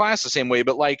the class the same way,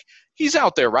 but like he's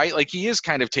out there, right? Like he is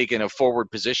kind of taking a forward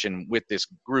position with this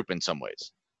group in some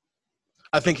ways.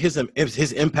 I think his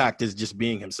impact is just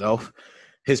being himself.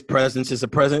 His presence is a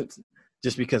presence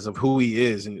just because of who he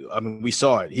is. And I mean, we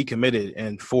saw it. He committed,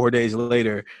 and 4 days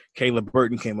later, Caleb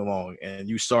Burton came along, and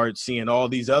you started seeing all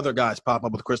these other guys pop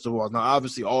up with crystal balls. Now,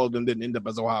 obviously, all of them didn't end up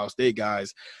as Ohio State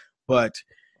guys, but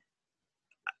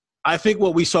I think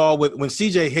what we saw when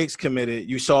C.J. Hicks committed,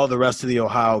 you saw the rest of the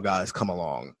Ohio guys come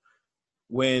along.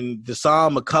 When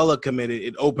Deshaun McCullough committed,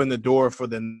 it opened the door for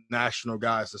the national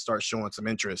guys to start showing some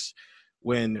interest.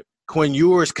 When Quinn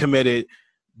Ewers committed,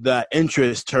 that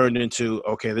interest turned into,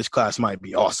 okay, this class might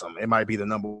be awesome. It might be the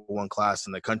number one class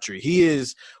in the country. He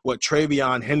is what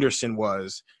Travion Henderson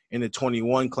was in the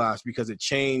 21 class, because it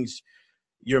changed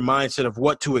your mindset of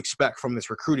what to expect from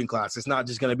this recruiting class. It's not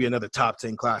just going to be another top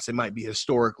 10 class. It might be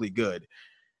historically good.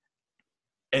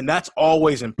 And that's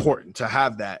always important to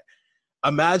have that.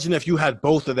 Imagine if you had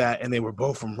both of that and they were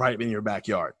both from right in your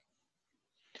backyard.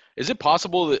 Is it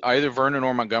possible that either Vernon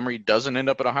or Montgomery doesn't end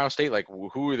up at Ohio State? Like,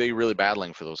 who are they really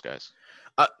battling for those guys?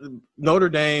 Notre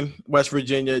Dame, West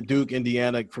Virginia, Duke,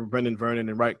 Indiana for Brendan Vernon,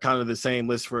 and right kind of the same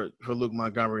list for Luke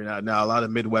Montgomery. Now, a lot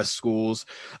of Midwest schools.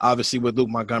 Obviously, with Luke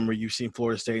Montgomery, you've seen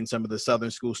Florida State and some of the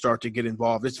Southern schools start to get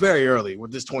involved. It's very early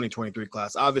with this 2023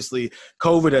 class. Obviously,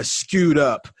 COVID has skewed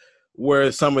up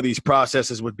where some of these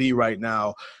processes would be right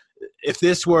now. If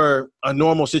this were a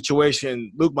normal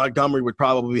situation, Luke Montgomery would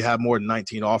probably have more than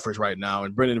 19 offers right now,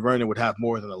 and Brendan Vernon would have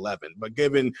more than 11. But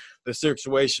given the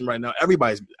situation right now,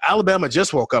 Alabama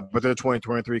just woke up with their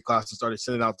 2023 class and started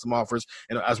sending out some offers.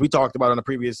 And as we talked about on the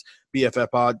previous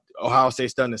BFF pod, Ohio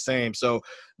State's done the same. So,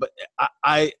 but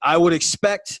I would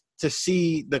expect to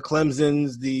see the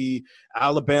Clemsons, the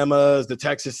Alabamas, the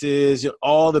Texases,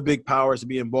 all the big powers to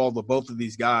be involved with both of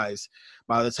these guys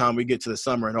by the time we get to the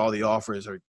summer and all the offers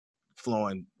are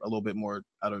flowing a little bit more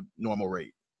at a normal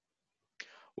rate.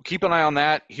 We'll keep an eye on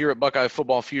that here at Buckeye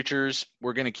Football Futures.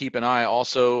 We're going to keep an eye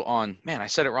also on, I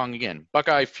said it wrong again,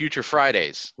 Buckeye Future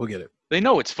Fridays. We'll get it. They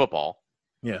know it's football.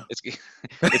 Yeah. It's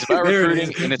about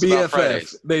recruiting, and it's BFF, about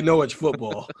Fridays. They know it's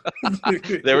football.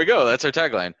 There we go. That's our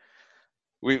tagline.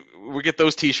 We get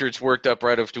those T-shirts worked up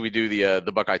right after we do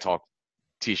the Buckeye Talk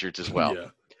T-shirts as well. Yeah.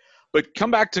 But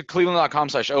come back to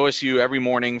cleveland.com/OSU every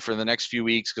morning for the next few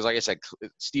weeks, because like I said,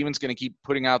 Steven's going to keep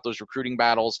putting out those recruiting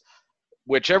battles.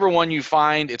 Whichever one you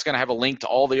find, it's going to have a link to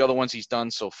all the other ones he's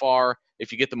done so far.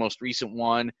 If you get the most recent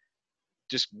one,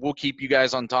 we'll keep you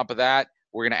guys on top of that.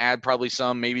 We're going to add probably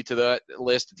some maybe to the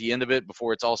list at the end of it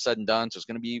before it's all said and done. So it's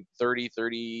going to be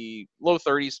 30, low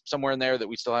 30s, somewhere in there that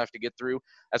we still have to get through.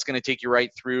 That's going to take you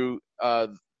right through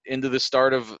into the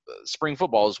start of spring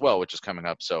football as well, which is coming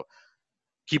up. So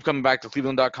keep coming back to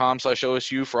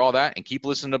cleveland.com/OSU for all that, and keep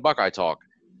listening to Buckeye Talk.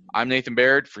 I'm Nathan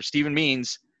Baird. For Steven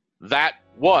Means, that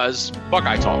was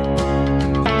Buckeye Talk.